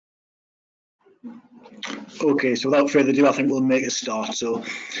Okay, so without further ado, I think we'll make a start. So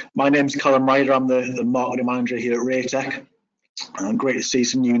my name's Callum Ryder. I'm the marketing manager here at Raytec. Great to see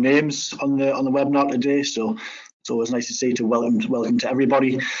some new names on the webinar today. So it's always nice to see to welcome to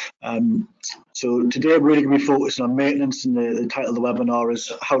everybody. So today we're really going to be focusing on maintenance, and the title of the webinar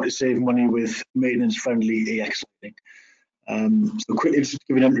is How to Save Money with Maintenance-Friendly EX Lighting. So quickly just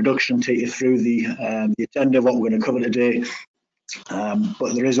give an introduction and take you through the agenda of what we're going to cover today.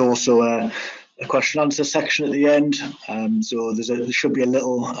 But there is also a question and answer section at the end. So there should be a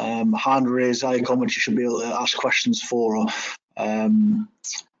little hand raise icon which you should be able to ask questions for,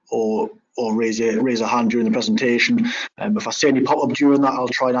 or raise a hand during the presentation. If I see any pop up during that, I'll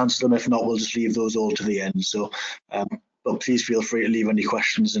try and answer them. If not, we'll just leave those all to the end. So, but please feel free to leave any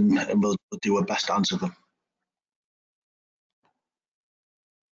questions, and we'll do our best to answer them.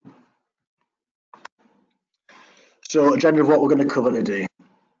 So, agenda of what we're going to cover today.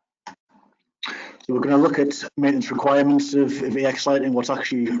 So we're going to look at maintenance requirements of EX lighting, what's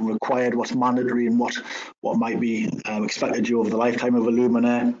actually required, what's mandatory, and what might be expected over the lifetime of a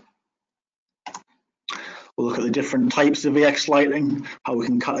luminaire. We'll look at the different types of EX lighting, how we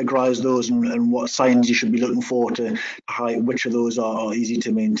can categorise those, and what signs you should be looking for to highlight which of those are easy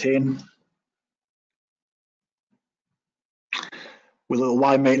to maintain. We'll look at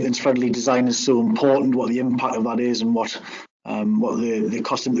why maintenance-friendly design is so important, what the impact of that is, and what the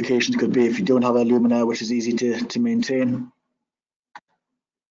cost implications could be if you don't have a luminaire which is easy to maintain.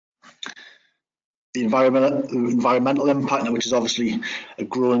 The environmental impact, which is obviously a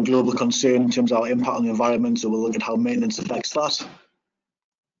growing global concern in terms of our impact on the environment, so we'll look at how maintenance affects that.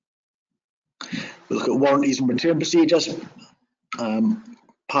 We'll look at warranties and return procedures.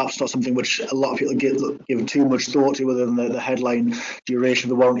 Perhaps not something which a lot of people give too much thought to, other than the headline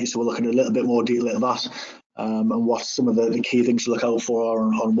duration of the warranty, so we'll look at a little bit more detail at that, and what some of the key things to look out for are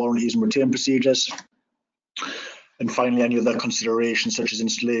on warranties and return procedures. And finally, any other considerations such as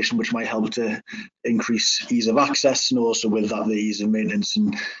installation, which might help to increase ease of access, and also with that the ease of maintenance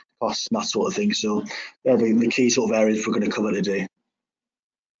and costs and that sort of thing. So they're the key sort of areas we're going to cover today.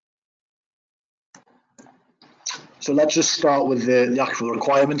 So let's just start with the actual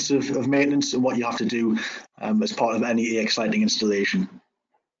requirements of maintenance and what you have to do as part of any EX lighting installation.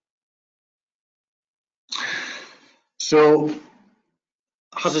 So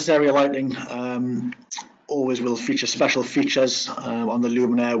hazardous area lighting always will feature special features on the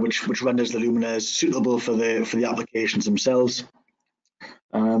luminaire, which renders the luminaires suitable for the applications themselves.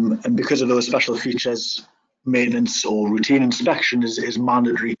 And because of those special features, maintenance or routine inspection is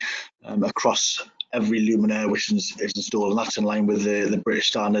mandatory across every luminaire which is installed, and that's in line with the British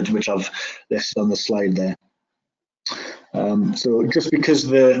standards, which I've listed on the slide there. So just because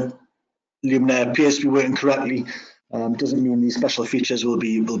the luminaire appears to be working correctly doesn't mean these special features will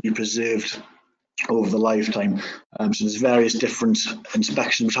be preserved over the lifetime. So there's various different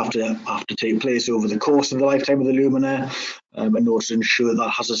inspections which have to take place over the course of the lifetime of the luminaire, in order to ensure that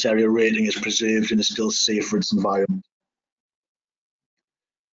hazardous area rating is preserved and is still safe for its environment.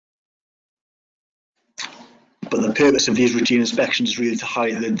 But the purpose of these routine inspections is really to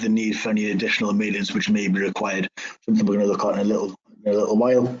highlight the need for any additional maintenance which may be required, something we're going to look at in a little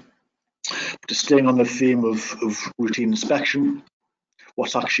while. But staying on the theme of routine inspection,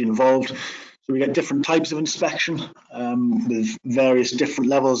 what's actually involved. So we get different types of inspection with various different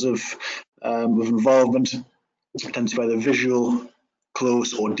levels of involvement. It tends to be either visual,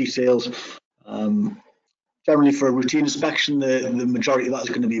 close, or detailed. Generally, for a routine inspection, the majority of that is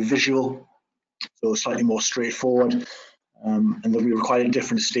going to be visual, so slightly more straightforward, and they'll be required at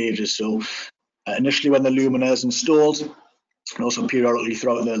different stages. So initially when the luminaire is installed, and also periodically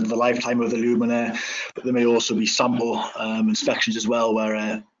throughout the lifetime of the luminaire, but there may also be sample inspections as well,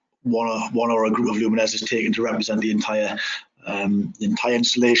 where one or a group of luminaires is taken to represent the entire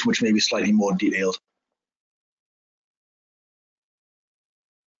installation, which may be slightly more detailed.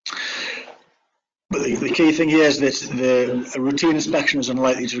 But the key thing here is that a routine inspection is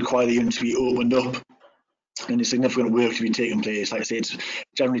unlikely to require the unit to be opened up and any significant work to be taking place. Like I say, it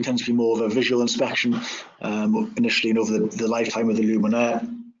generally tends to be more of a visual inspection initially and over the lifetime of the luminaire.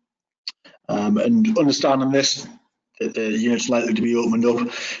 And understanding this, that the unit's likely to be opened up,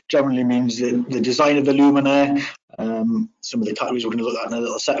 generally means that the design of the luminaire, some of the categories we're going to look at in a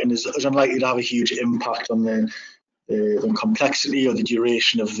little second, is unlikely to have a huge impact on the complexity or the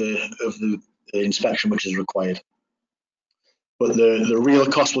duration of the inspection which is required. But the real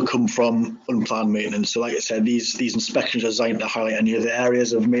cost will come from unplanned maintenance. So like I said, these inspections are designed to highlight any of the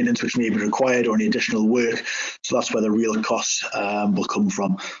areas of maintenance which may be required or any additional work. So that's where the real costs will come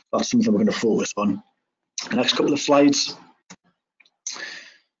from. That's something we're going to focus on. The next couple of slides.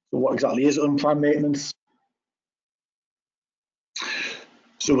 So what exactly is unplanned maintenance?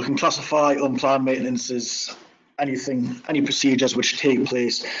 So we can classify unplanned maintenance as any procedures which take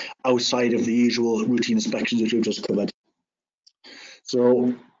place outside of the usual routine inspections which we've just covered.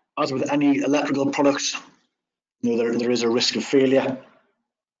 So as with any electrical product, there is a risk of failure.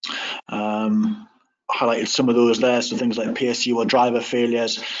 Highlighted some of those there, so things like PSU or driver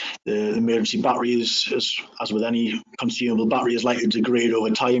failures, the emergency batteries, as with any consumable battery, is likely to degrade over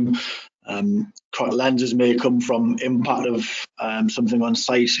time. Cracked lenses may come from impact of something on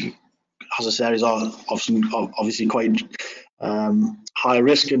site. Hazardous areas are obviously quite high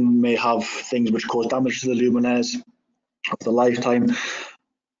risk and may have things which cause damage to the luminaires of the lifetime.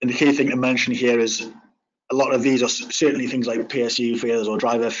 And the key thing to mention here is a lot of these are certainly things like PSU failures or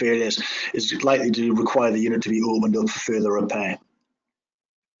driver failures is likely to require the unit to be opened up for further repair.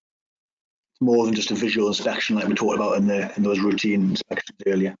 More than just a visual inspection like we talked about in those routine inspections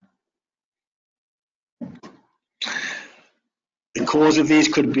earlier. The cause of these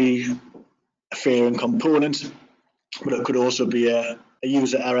could be a failure in component, but it could also be a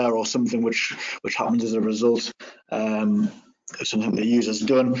user error or something which happens as a result. Something the user's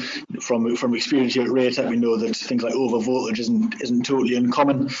done. From experience here at Raytec, we know that things like overvoltage isn't totally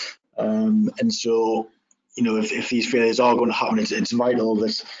uncommon, and so if these failures are going to happen, it's vital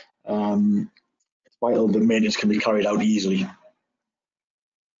that maintenance can be carried out easily.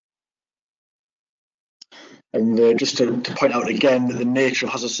 And just to point out again that the nature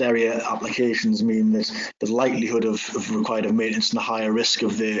of hazardous area applications mean that the likelihood of required maintenance and the higher risk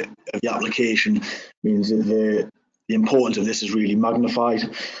of the application means that the importance of this is really magnified.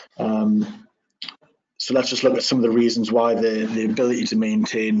 So let's just look at some of the reasons why the ability to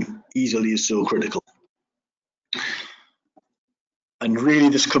maintain easily is so critical. And really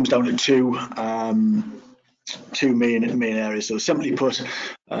this comes down to two main areas. So simply put,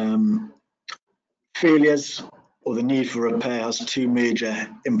 failures or the need for repair has two major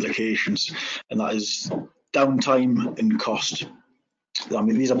implications, and that is downtime and cost. I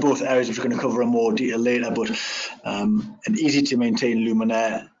mean, these are both areas which we're going to cover in more detail later, but an easy to maintain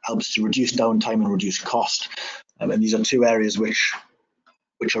luminaire helps to reduce downtime and reduce cost. And these are two areas which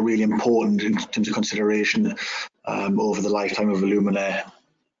are really important in terms of consideration over the lifetime of a luminaire.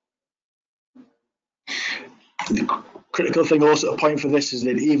 The critical thing also to point for this is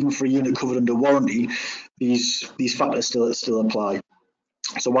that even for a unit covered under warranty, these factors still apply.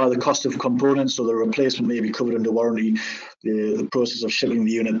 So while the cost of components or the replacement may be covered under warranty, the process of shipping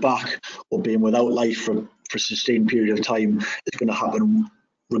the unit back or being without life for a sustained period of time is going to happen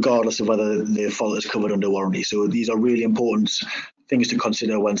regardless of whether the fault is covered under warranty. So these are really important things to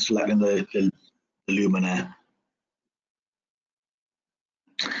consider when selecting the luminaire.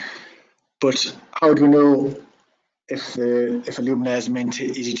 But how do we know if a luminaire is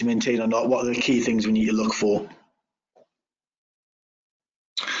easy to maintain or not? What are the key things we need to look for?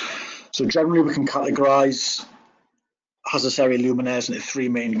 So generally we can categorise hazardous area luminaires into three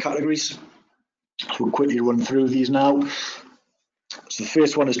main categories. So we'll quickly run through these now. So the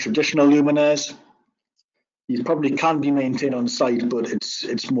first one is traditional luminaires. These probably can be maintained on site, but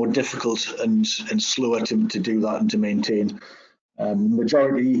it's more difficult and slower to do that and to maintain. The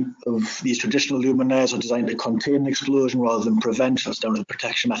majority of these traditional luminaires are designed to contain an explosion rather than prevent. That's down to the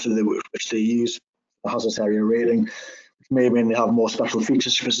protection method which they use, the hazardous area rating, which may mean they have more special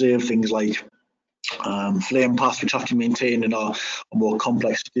features to preserve, things like flame paths which have to be maintained and are more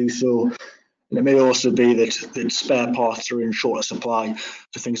complex to do so. And it may also be that spare parts are in shorter supply.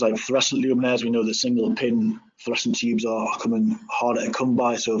 So things like fluorescent luminaires, we know that single pin fluorescent tubes are coming harder to come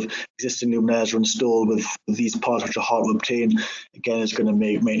by. So if existing luminaires are installed with these parts which are hard to obtain, again, it's going to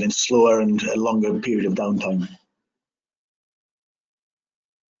make maintenance slower and a longer period of downtime.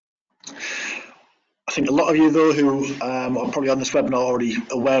 I think a lot of you, though, who are probably on this webinar are already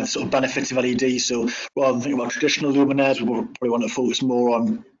aware of the sort of benefits of LED. So rather than thinking about traditional luminaires, we probably want to focus more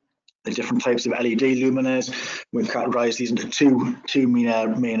on the different types of LED luminaires. We've categorised these into two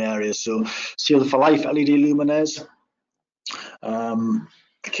main areas. So sealed for life LED luminaires. The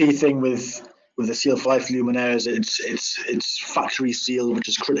key thing with the sealed for life luminaire is it's factory sealed, which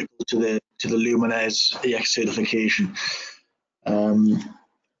is critical to the luminaire's EX certification.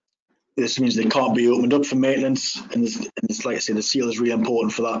 This means they can't be opened up for maintenance, and it's like I say, the seal is really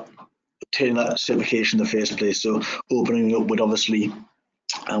important for that, obtaining that certification in the first place. So opening it up would obviously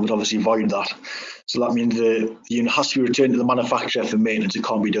void that. So that means the unit has to be returned to the manufacturer for maintenance. It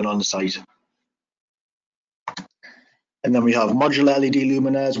can't be done on site. And then we have modular LED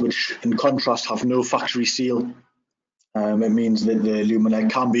luminaires, which in contrast have no factory seal. It means that the luminaire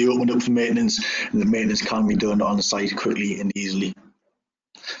can be opened up for maintenance, and the maintenance can be done on site quickly and easily.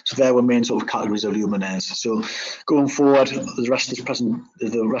 So they're our main sort of categories of luminaires. So going forward, the rest of this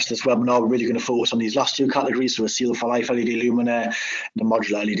webinar, we're really going to focus on these last two categories. So a seal for life LED luminaire and a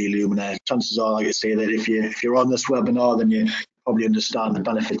modular LED luminaire. Chances are, like I say, that if you're on this webinar, then you probably understand the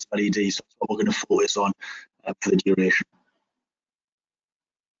benefits of LEDs. So that's what we're going to focus on for the duration.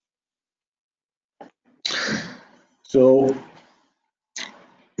 So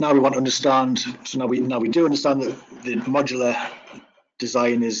now we want to understand. So now we do understand that the modular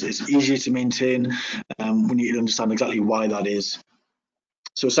design is easier to maintain. We need to understand exactly why that is.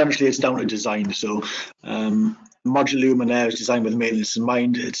 So essentially, it's down to design. So modular luminaire is designed with maintenance in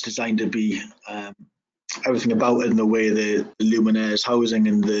mind. It's designed to be everything about it in the way the luminaire's housing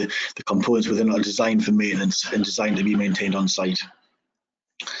and the components within it are designed for maintenance and designed to be maintained on site.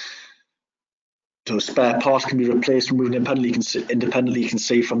 So spare parts can be replaced, removed independently. You can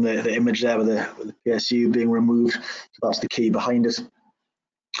see from the image there with the PSU being removed. So that's the key behind it.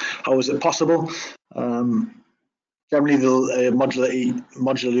 How is it possible? Generally, the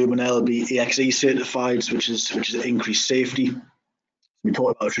modular luminaire will be EXE certified, which is increased safety. We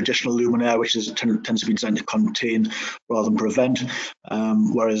talk about a traditional luminaire, which tends to be designed to contain rather than prevent,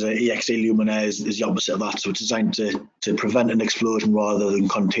 whereas an EXE luminaire is the opposite of that. So it's designed to prevent an explosion rather than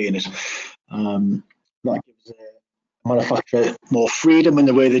contain it. That gives the manufacturer more freedom in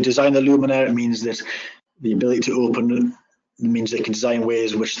the way they design the luminaire. It means that the ability to open means they can design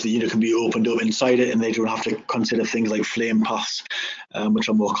ways in which the unit can be opened up inside it, and they don't have to consider things like flame paths, which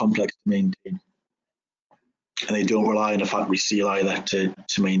are more complex to maintain. And they don't rely on a factory seal either to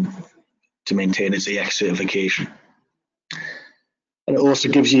maintain its EX certification. And it also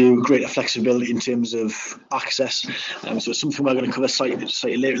gives you greater flexibility in terms of access. So it's something we're going to cover slightly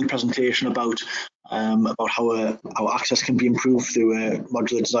later in the presentation about how access can be improved through a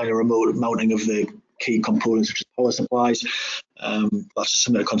modular design and remote mounting of the key components such as power supplies. That's just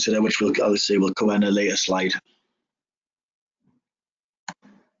something to consider, which we'll cover in a later slide.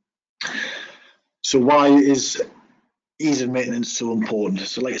 So why is ease of maintenance so important?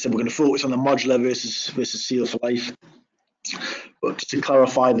 So like I said, we're going to focus on the modular versus seal for life. But just to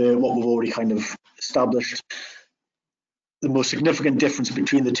clarify what we've already kind of established, the most significant difference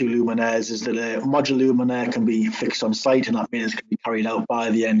between the two luminaires is that a modular luminaire can be fixed on site, and that maintenance can be carried out by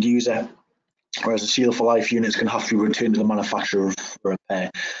the end user, whereas a seal for life units can have to be returned to the manufacturer for repair.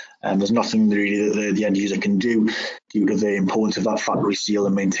 There's nothing really that the end user can do due to the importance of that factory seal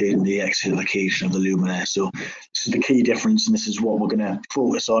and maintaining the EX certification of the luminaire. So this is the key difference, and this is what we're going to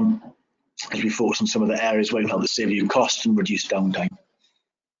focus on as we focus on some of the areas where we can help to save you costs and reduce downtime.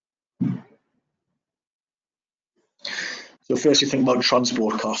 So first, you think about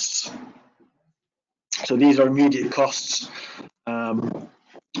transport costs. So these are immediate costs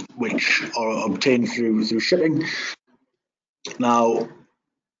which are obtained through shipping. Now,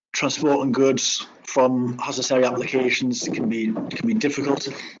 transporting goods from hazardous area applications can be difficult.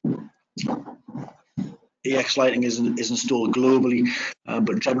 EX lighting is installed globally,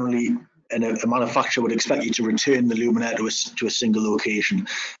 but generally a manufacturer would expect you to return the luminaire to a single location.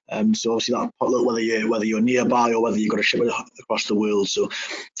 So obviously that whether you're nearby or whether you've got to ship it across the world. So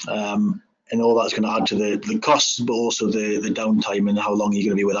and all that's going to add to the costs, but also the downtime and how long you're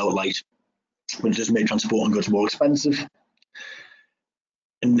going to be without light, which just make transporting goods more expensive.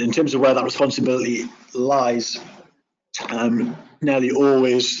 And in terms of where that responsibility lies, nearly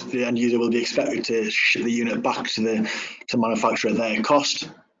always the end user will be expected to ship the unit back to the manufacturer at their cost.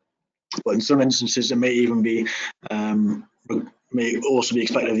 But in some instances, it may even be may also be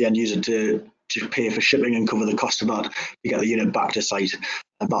expected of the end user to pay for shipping and cover the cost of that to get the unit back to site.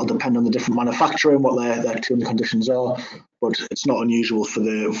 That'll depend on the different manufacturer and what their terms and conditions are. But it's not unusual for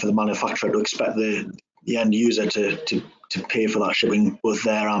the manufacturer to expect the end user to pay for that shipping both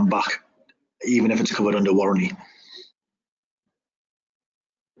there and back, even if it's covered under warranty.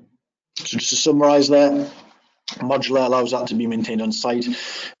 So just to summarise there, modular allows that to be maintained on site.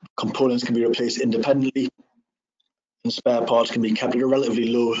 Components can be replaced independently, and spare parts can be kept at a relatively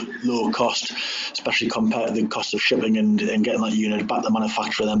low cost, especially compared to the cost of shipping and getting that unit back to the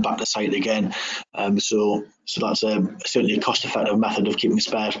manufacturer, then back to site again. So that's certainly a cost-effective method of keeping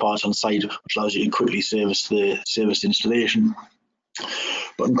spare parts on site, which allows you to quickly service the installation.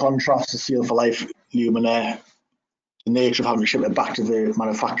 But in contrast to seal for life luminaire, the nature of having to ship it back to the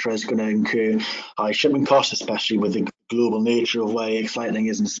manufacturer is going to incur high shipping costs, especially with the global nature of where EX lighting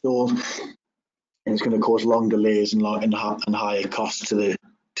is installed. And it's going to cause long delays and higher costs to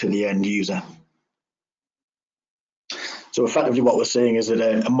the end user. So effectively what we're saying is that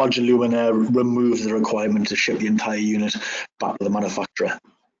a modular luminaire removes the requirement to ship the entire unit back to the manufacturer.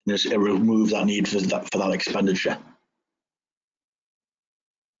 It removes that need for that expenditure.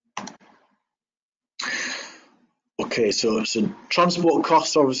 Okay, so transport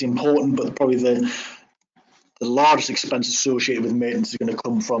costs are obviously important, but probably the largest expense associated with maintenance is going to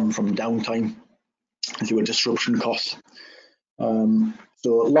come from downtime through a disruption cost. So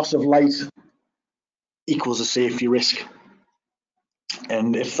loss of light equals a safety risk,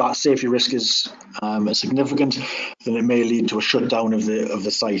 and if that safety risk is significant, then it may lead to a shutdown of the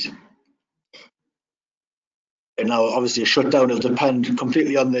site. And now, obviously, a shutdown will depend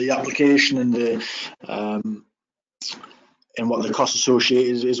completely on the application and the and what the cost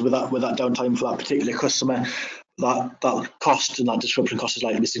associated is with that downtime for that particular customer. That cost and that disruption cost is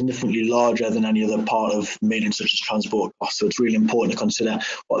likely to be significantly larger than any other part of maintenance, such as transport costs. So it's really important to consider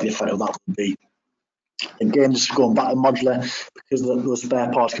what the effect of that would be. Again, just going back to modular, because those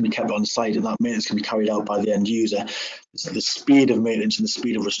spare parts can be kept on site and that maintenance can be carried out by the end user, the speed of maintenance and the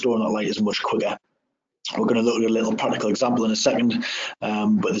speed of restoring that light is much quicker. We're going to look at a little practical example in a second,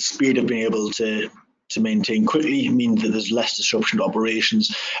 but the speed of being able to maintain quickly means that there's less disruption to operations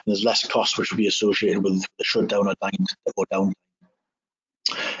and there's less cost which will be associated with the shutdown or downtime.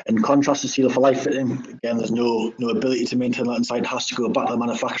 In contrast to seal for life fitting, again, there's no ability to maintain that inside. It has to go back to the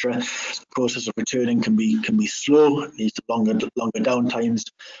manufacturer. The process of returning can be slow. It leads to longer downtimes,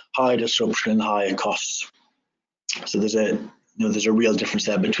 higher disruption, and higher costs. So there's a real difference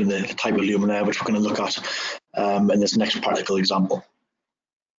there between the type of luminaire which we're going to look at in this next practical example.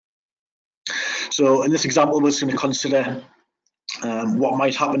 So in this example, we're just going to consider what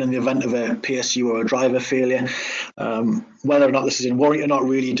might happen in the event of a PSU or a driver failure. Whether or not this is in warranty or not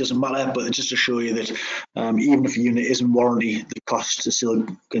really doesn't matter, but just to show you that even if a unit is in warranty, the cost is still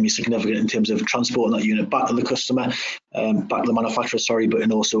going to be significant in terms of transporting that unit back to the customer, back to the manufacturer, sorry, but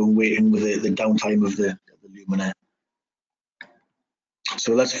and also in waiting with the downtime of the luminaire.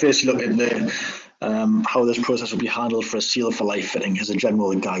 So let's first look at how this process will be handled for a seal for life fitting as a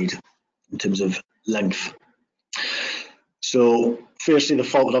general guide in terms of length. So firstly, the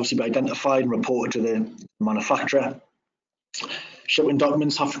fault would obviously be identified and reported to the manufacturer. Shipping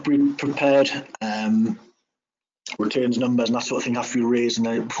documents have to be prepared, returns numbers and that sort of thing have to be raised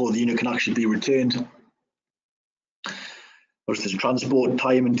before the unit can actually be returned. There's transport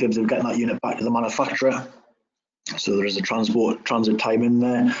time in terms of getting that unit back to the manufacturer. So there is a transit time in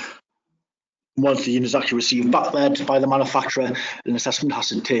there. Once the unit is actually received back there by the manufacturer, an assessment has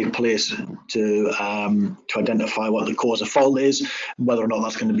to take place to identify what the cause of fault is and whether or not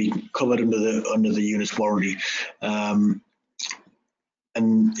that's going to be covered under the unit's warranty. And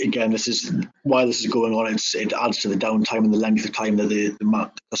again, this is why this is going on. It adds to the downtime and the length of time that the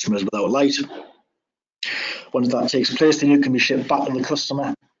customer is without light. Once that takes place, the unit can be shipped back to the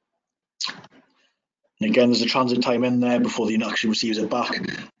customer. And again, there's a transit time in there before the unit actually receives it back.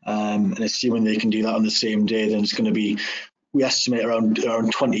 And assuming they can do that on the same day, then it's going to be, we estimate around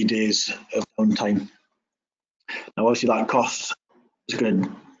 20 days of downtime. Now, obviously, that cost of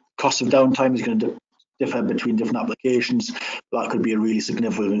downtime is going to differ between different applications. That could be a really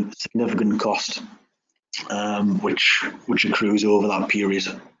significant cost, which accrues over that period.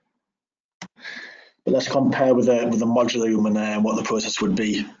 But let's compare with a modular luminaire and what the process would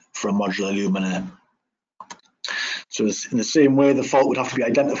be for a modular luminaire. So in the same way, the fault would have to be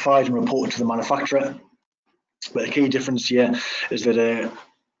identified and reported to the manufacturer. But the key difference here is that a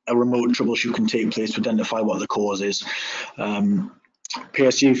remote troubleshoot can take place to identify what the cause is.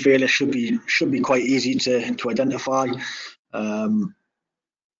 PSU failure should be quite easy to identify. So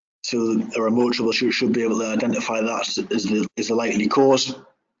a remote troubleshoot should be able to identify that as the likely cause.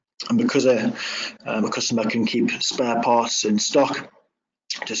 And because a customer can keep spare parts in stock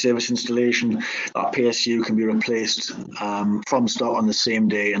to service installation, that PSU can be replaced from stock on the same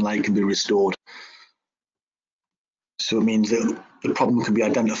day and light can be restored. So it means that the problem can be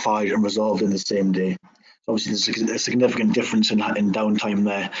identified and resolved in the same day. Obviously, there's a significant difference in downtime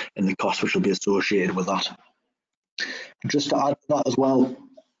there and the cost which will be associated with that. Just to add to that as well,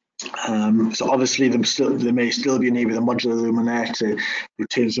 so obviously there may still be a need with a modular luminaire to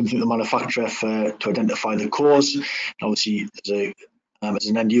return something to the manufacturer to identify the cause. And obviously, as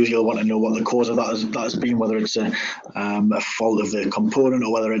an end user, you'll want to know what the cause of that has been, whether it's a fault of the component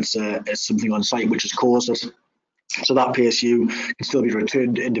or whether it's something on site which has caused it. So that PSU can still be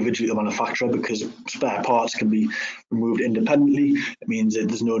returned individually to the manufacturer because spare parts can be removed independently. It means that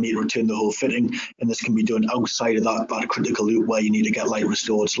there's no need to return the whole fitting, and this can be done outside of that critical loop where you need to get light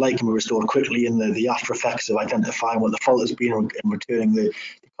restored. So light can be restored quickly, and the after effects of identifying what the fault has been and returning the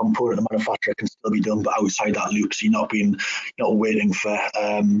component to the manufacturer can still be done, but outside that loop. So you're not waiting for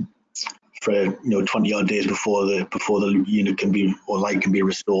 20 odd days before the unit can be or light can be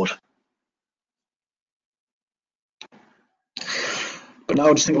restored. But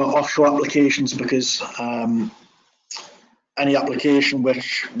now just think about offshore applications, because any application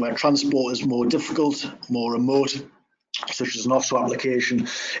where transport is more difficult, more remote, such as an offshore application,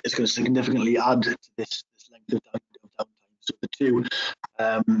 is going to significantly add to this length of downtime. So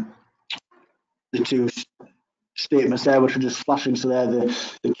the two statements there, which are just flashing, so they're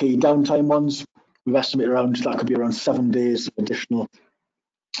the key downtime ones. We've estimated that could be around 7 days of additional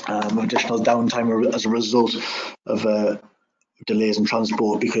downtime as a result of delays in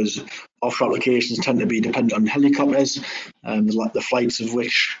transport, because offshore applications tend to be dependent on helicopters, the flights of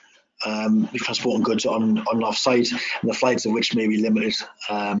which be transporting goods on and off site, and the flights of which may be limited.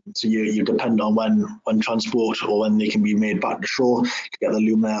 So you depend on when transport or when they can be made back to shore to get the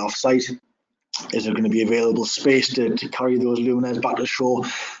luminaire off site. Is there going to be available space to carry those luminaires back to shore?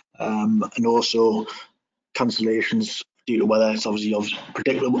 And also cancellations due to weather. It's obviously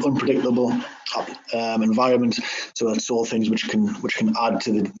unpredictable environment, so that's all things which can add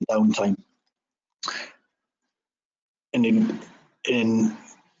to the downtime. And in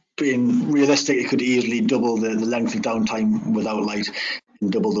being realistic, it could easily double the length of downtime without light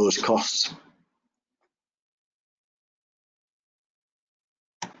and double those costs.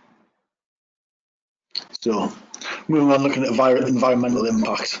 So moving on, looking at environmental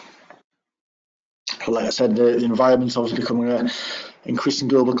impact. Like I said, the environment's obviously becoming an increasing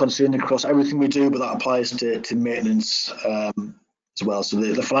global concern across everything we do, but that applies to maintenance as well. So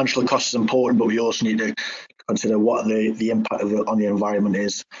the financial cost is important, but we also need to consider what the impact on the environment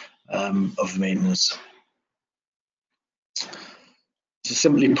is of maintenance. So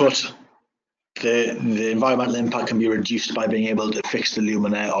simply put, the environmental impact can be reduced by being able to fix the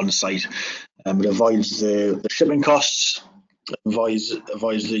luminaire on site. It avoids the shipping costs, avoids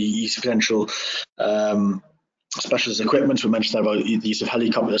the use of potential specialist equipment. We mentioned about the use of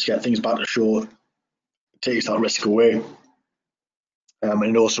helicopters to get things back to shore. It takes that risk away, and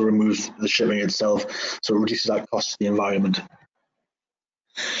it also removes the shipping itself, so it reduces that cost to the environment.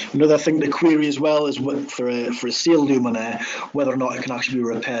 Another thing to query as well is for a sealed luminaire, whether or not it can actually be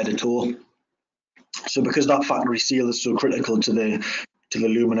repaired at all. So because that factory seal is so critical to the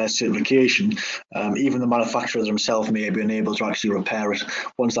luminaire certification, even the manufacturers themselves may be unable to actually repair it.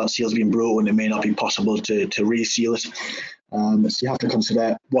 Once that seal's been broken, it may not be possible to reseal it. So you have to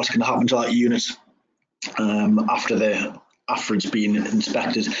consider what's going to happen to that unit after it's been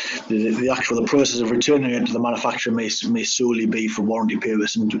inspected. The process of returning it to the manufacturer may solely be for warranty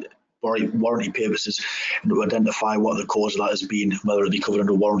purposes and to identify what the cause of that has been, whether it be covered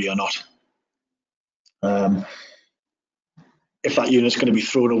under warranty or not. If that unit is going to be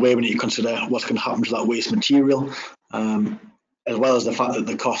thrown away, we need to consider what's going to happen to that waste material, as well as the fact that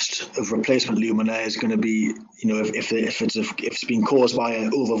the cost of replacement luminaire is going to be, if it's been caused by an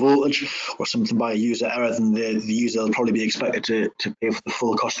overvoltage or something by a user error, then the user will probably be expected to pay for the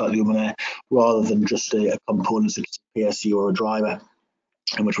full cost of that luminaire rather than just a component such as a PSU or a driver,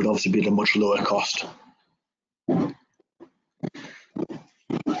 and which would obviously be at a much lower cost. And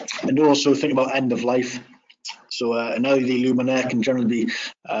also think about end of life. So an LED luminaire can generally be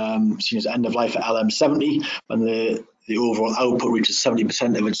seen as end of life at LM70 when the overall output reaches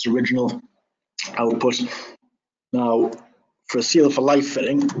 70% of its original output. Now, for a seal for life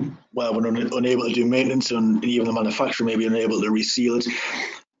fitting, where we're unable to do maintenance and even the manufacturer may be unable to reseal it,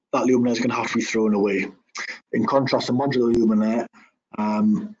 that luminaire is going to have to be thrown away. In contrast, a modular luminaire,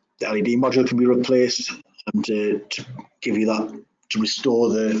 the LED module can be replaced and to give you that, to restore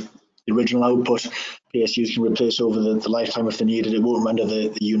the original output. PSUs can replace over the lifetime if they needed. It won't render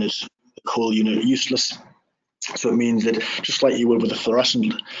the whole unit useless. So it means that just like you would with a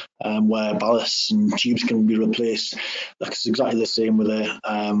fluorescent, where ballasts and tubes can be replaced, that's exactly the same with an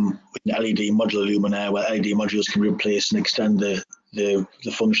LED modular luminaire, where LED modules can be replaced and extend the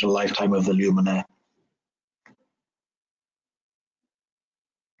functional lifetime of the luminaire.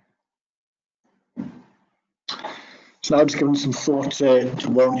 So now just giving some thought to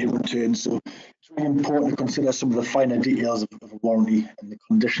warranty returns. So it's really important to consider some of the finer details of a warranty and the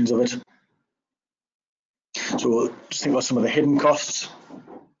conditions of it. So just think about some of the hidden costs,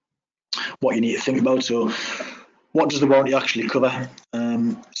 what you need to think about. So what does the warranty actually cover?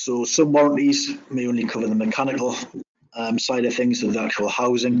 So some warranties may only cover the mechanical side of things, so the actual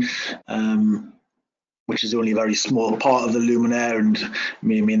housing, which is only a very small part of the luminaire, and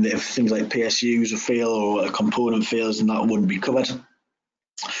may mean that if things like PSUs fail or a component fails, then that wouldn't be covered.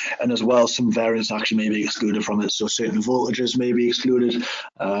 And as well, some variants actually may be excluded from it, so certain voltages may be excluded.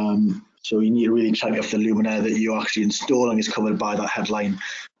 So you need to really check if the luminaire that you're actually installing is covered by that headline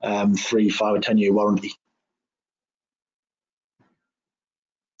 3, 5 or 10-year warranty.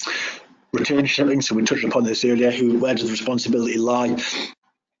 Return shipping, so we touched upon this earlier, where does the responsibility lie?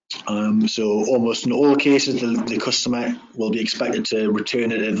 So almost in all cases, the customer will be expected to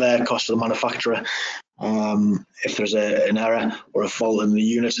return it at their cost to the manufacturer if there's an error or a fault in the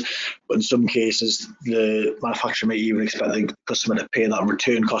unit. But in some cases, the manufacturer may even expect the customer to pay that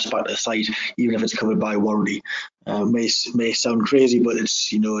return cost back to the site, even if it's covered by warranty. May sound crazy, but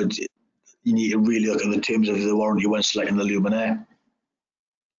it's, you need to really look at the terms of the warranty when selecting the luminaire.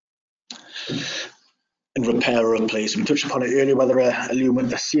 And repair or replace. We touched upon it earlier, whether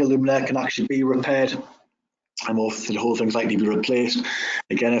a seal luminaire can actually be repaired, and if the whole thing's likely to be replaced.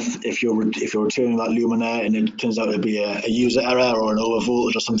 Again, if you're returning that luminaire and it turns out to be a user error or an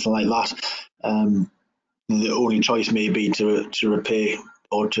overvoltage or something like that, the only choice may be to repair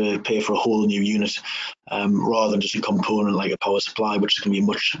or to pay for a whole new unit, rather than just a component like a power supply, which is going to be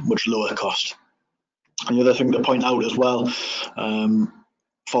much lower cost. And the other thing to point out as well,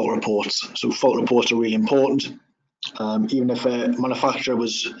 fault reports. So fault reports are really important. Even if a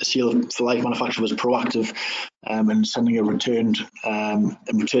seal for life manufacturer was proactive in sending a returning a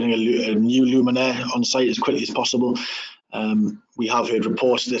new luminaire on site as quickly as possible, we have heard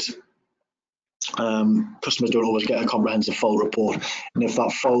reports that customers don't always get a comprehensive fault report, and if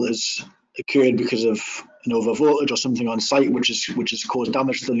that fault has occurred because of an overvoltage or something on site which has caused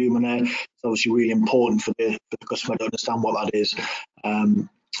damage to the luminaire, it's obviously really important for the customer to understand what that is.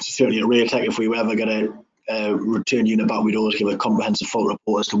 So certainly at Raytec, if we ever get a return unit back, we'd always give a comprehensive fault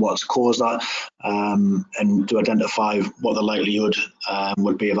report as to what's caused that, and to identify what the likelihood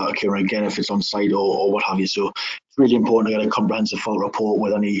would be of that occurring again if it's on site or what have you. So it's really important to get a comprehensive fault report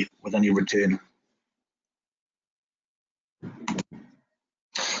with any return.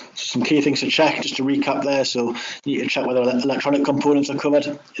 Some key things to check, just to recap there. So you need to check whether electronic components are covered.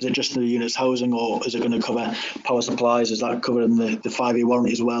 Is it just the unit's housing, or is it going to cover power supplies? Is that covered in the 5-year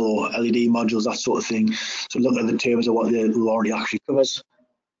warranty as well, or LED modules, that sort of thing? So look at the terms of what the warranty actually covers.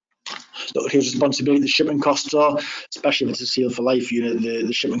 Look at whose responsibility the shipping costs are, especially if it's a seal for life unit.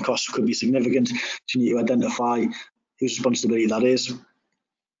 The shipping costs could be significant, so you need to identify whose responsibility that is.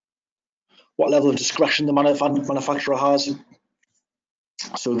 What level of discretion the manufacturer has.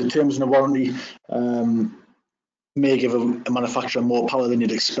 So the terms in the warranty may give a manufacturer more power than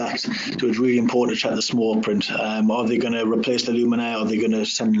you'd expect. So it's really important to check the small print. Are they going to replace the luminaire? Are they going to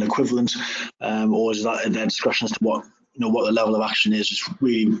send an equivalent? Or is that at their discretion as to what the level of action is? It's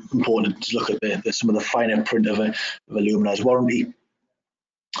really important to look at some of the finer print of a luminaire's warranty.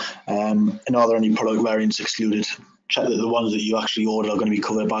 And are there any product variants excluded? Check that the ones that you actually order are going to be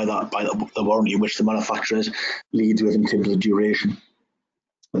covered by the warranty which the manufacturer leads with in terms of the duration.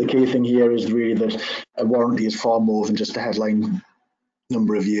 The key thing here is really that a warranty is far more than just a headline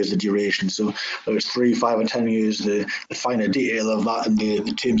number of years of duration. So whether it's 3, 5 or 10 years, the finer detail of that and the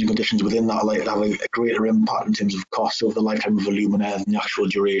terms and conditions within that are likely to have a greater impact in terms of cost over the lifetime of a luminaire than the actual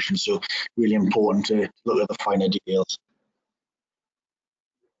duration. So really important to look at the finer details.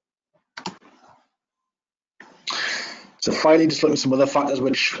 So finally, just looking at some other factors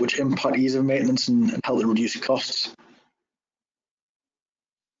which impact ease of maintenance and help to reduce costs.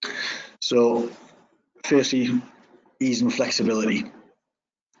 So firstly, ease and flexibility.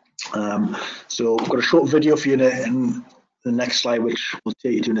 So I've got a short video for you in the next slide, which we'll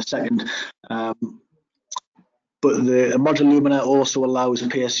take you to in a second. But the modular luminaire also allows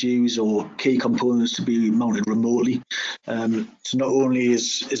PSUs or key components to be mounted remotely. So not only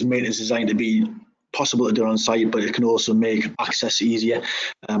is maintenance designed to be possible to do on site, but it can also make access easier.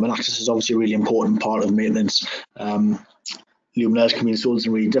 And access is obviously a really important part of maintenance. Luminaires can be installed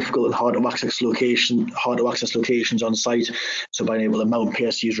in really difficult and hard to access locations on site. So being able to mount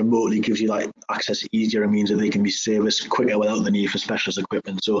PSUs remotely gives you that access easier and means that they can be serviced quicker without the need for specialist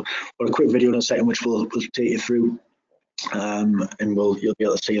equipment. So we've got a quick video in a second which we'll take you through, and you'll be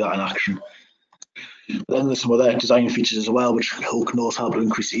able to see that in action. But then there's some other design features as well which can also help to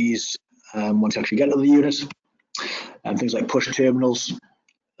increase ease once you actually get to the unit. And things like push terminals.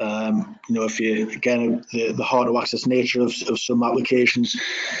 If you, again, the hard to access nature of some applications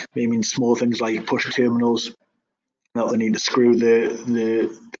may mean small things like push terminals, not the need to screw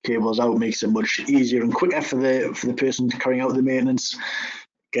the cables out, makes it much easier and quicker for the person carrying out the maintenance.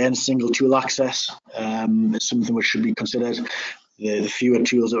 Again, single tool access is something which should be considered. The fewer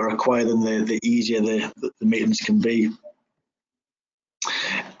tools that are required, then the easier the maintenance can be.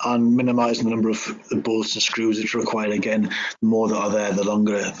 And minimising the number of the bolts and screws that are required. Again, the more that are there, the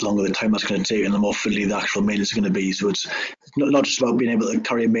longer the time that's going to take and the more fiddly the actual maintenance is going to be. So it's not just about being able to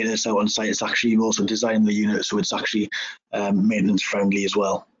carry maintenance out on site, it's actually also designing the unit so it's actually maintenance friendly as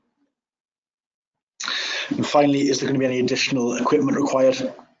well. And finally, is there going to be any additional equipment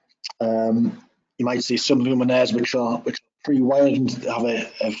required? You might see some luminaires which are pre-wired and have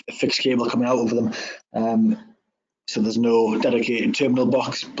a fixed cable coming out of them. So there's no dedicated terminal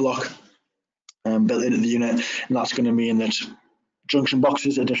block built into the unit, and that's going to mean that additional junction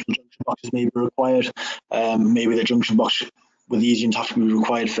boxes may be required. Maybe the junction box with these units have to be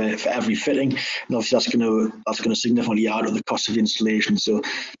required for every fitting, and obviously that's going to significantly add to the cost of the installation. So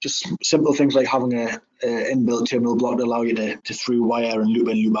just simple things like having a inbuilt terminal block to allow you to through wire and loop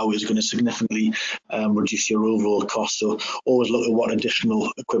in, loop out is going to significantly reduce your overall cost. So always look at what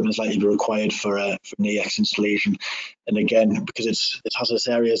additional equipment is likely to be required for an AX installation. And again, because it's hazardous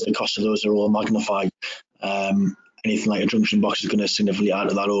areas, the cost of those are all magnified. Anything like a junction box is going to significantly add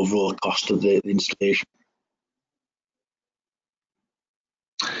to that overall cost of the installation.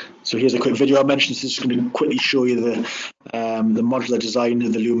 So here's a quick video I mentioned. So this is going to quickly show you the modular design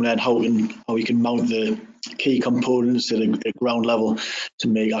of the luminaire and how we can mount the key components at ground level to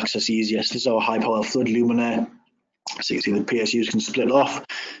make access easier. So this is our high power flood luminaire. So you can see the PSUs can split off.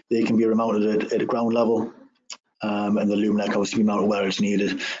 They can be remounted at ground level. And the luminaire can obviously be mounted where it's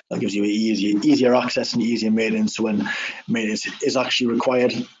needed. That gives you easier access and easier maintenance when maintenance is actually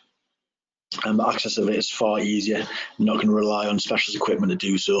required. And the access of it is far easier. You're not going to rely on specialist equipment to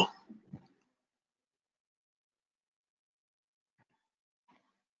do so.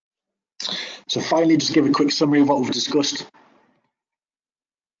 So finally, just give a quick summary of what we've discussed.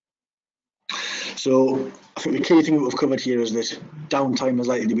 So I think the key thing that we've covered here is that downtime is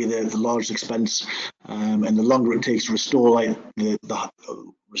likely to be the largest expense, and the longer it takes to restore,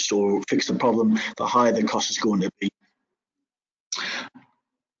 fix the problem, the higher the cost is going to be.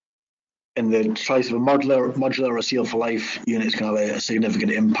 And the choice of a modular or a seal for life unit is going to have a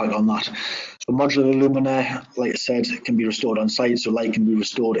significant impact on that. So modular luminaire, like I said, can be restored on site, so light can be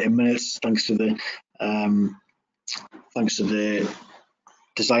restored in minutes thanks to the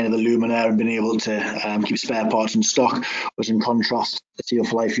design of the luminaire and being able to keep spare parts in stock. Whereas in contrast, the seal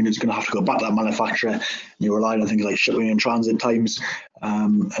for life unit is going to have to go back to that manufacturer, and you're relying on things like shipping and transit times,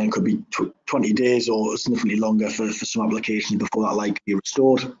 and it could be 20 days or significantly longer for some applications before that light can be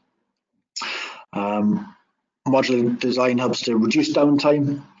restored. Modular design helps to reduce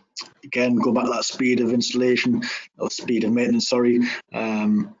downtime. Again, go back to that speed of installation or speed of maintenance, and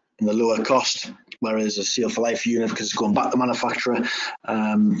the lower cost. Whereas a seal for life unit, because it's going back to the manufacturer,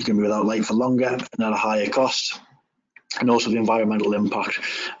 you can be without light for longer and at a higher cost. And also the environmental impact.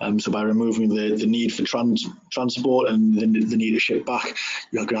 So by removing the need for transport and the need to ship back,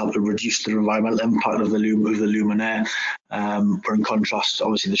 you're going to have to reduce the environmental impact of the luminaire. But in contrast,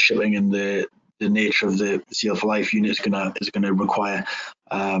 obviously the shipping and the nature of the seal for life unit is going to require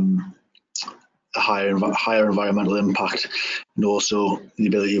a higher environmental impact, and also the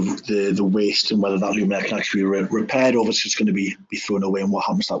ability of the waste and whether that luminaire can actually be repaired or if it's just going to be thrown away, and what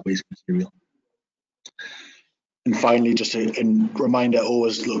happens to that waste material. And finally, just a reminder,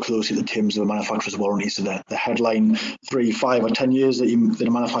 always look closely at the terms of the manufacturer's warranty. So the headline 3, 5 or 10 years that the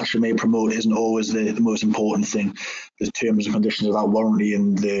manufacturer may promote isn't always the most important thing. The terms and conditions of that warranty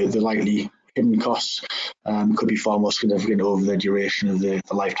and the likely hidden costs could be far more significant over the duration of the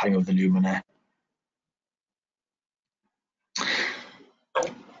lifetime of the luminaire.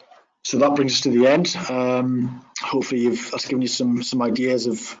 So that brings us to the end. Hopefully that's given you some ideas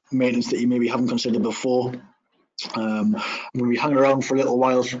of maintenance that you maybe haven't considered before. I'm going to be hanging around for a little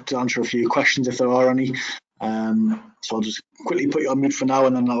while to answer a few questions if there are any. So I'll just quickly put you on mute for now,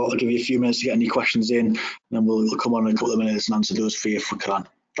 and then I'll give you a few minutes to get any questions in, and then we'll come on in a couple of minutes and answer those for you if we can.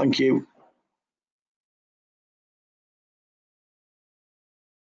 Thank you.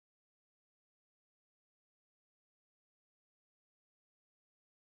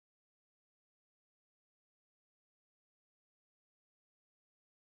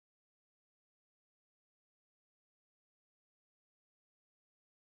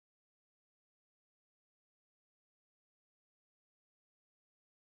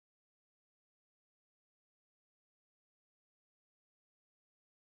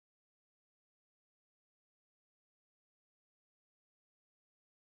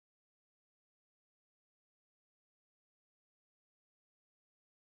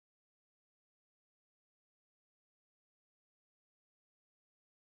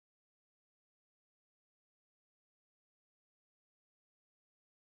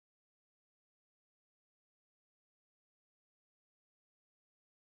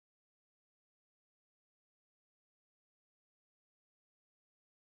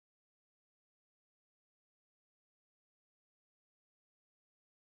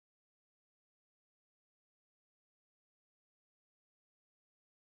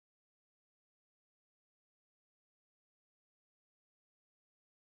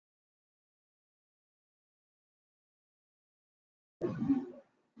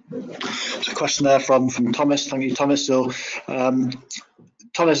 a question there from Thomas. Thank you, Thomas. So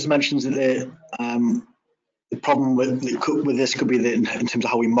Thomas mentions that the problem with this could be that in terms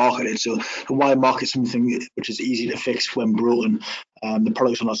of how we market it. So why market something which is easy to fix when broken? The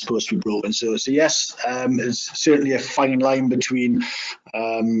products are not supposed to be broken. So yes, it's certainly a fine line between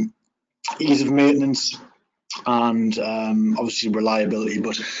ease of maintenance and obviously reliability,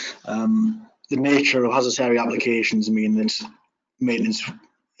 but the nature of hazardous area applications mean that maintenance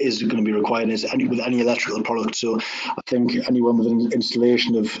is going to be required with any electrical product. So I think anyone with an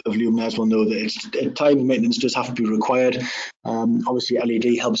installation of luminaires will know that at times maintenance does have to be required. Obviously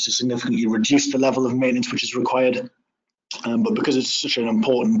LED helps to significantly reduce the level of maintenance which is required, but because it's such an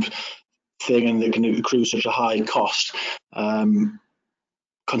important thing and it can accrue such a high cost,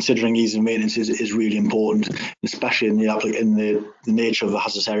 considering ease of maintenance is really important, especially in the nature of the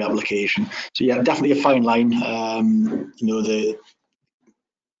hazardous area application. So yeah, definitely a fine line.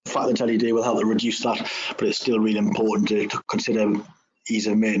 The fact that LED will help to reduce that, but it's still really important to consider ease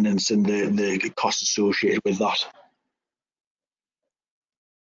of maintenance and the costs associated with that.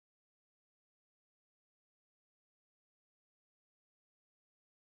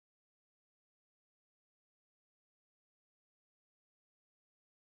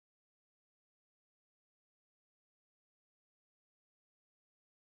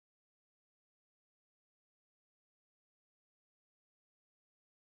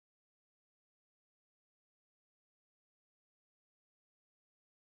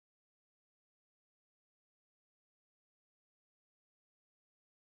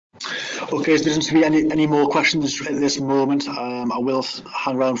 Okay, so there doesn't seem to be any more questions at this moment. I will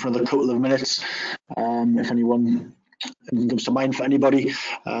hang around for another couple of minutes if anything comes to mind for anybody.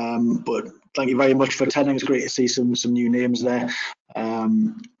 But thank you very much for attending. It's great to see some new names there.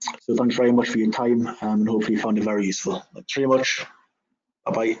 So thanks very much for your time, and hopefully you found it very useful. Thanks very much.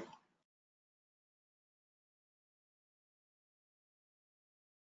 Bye bye.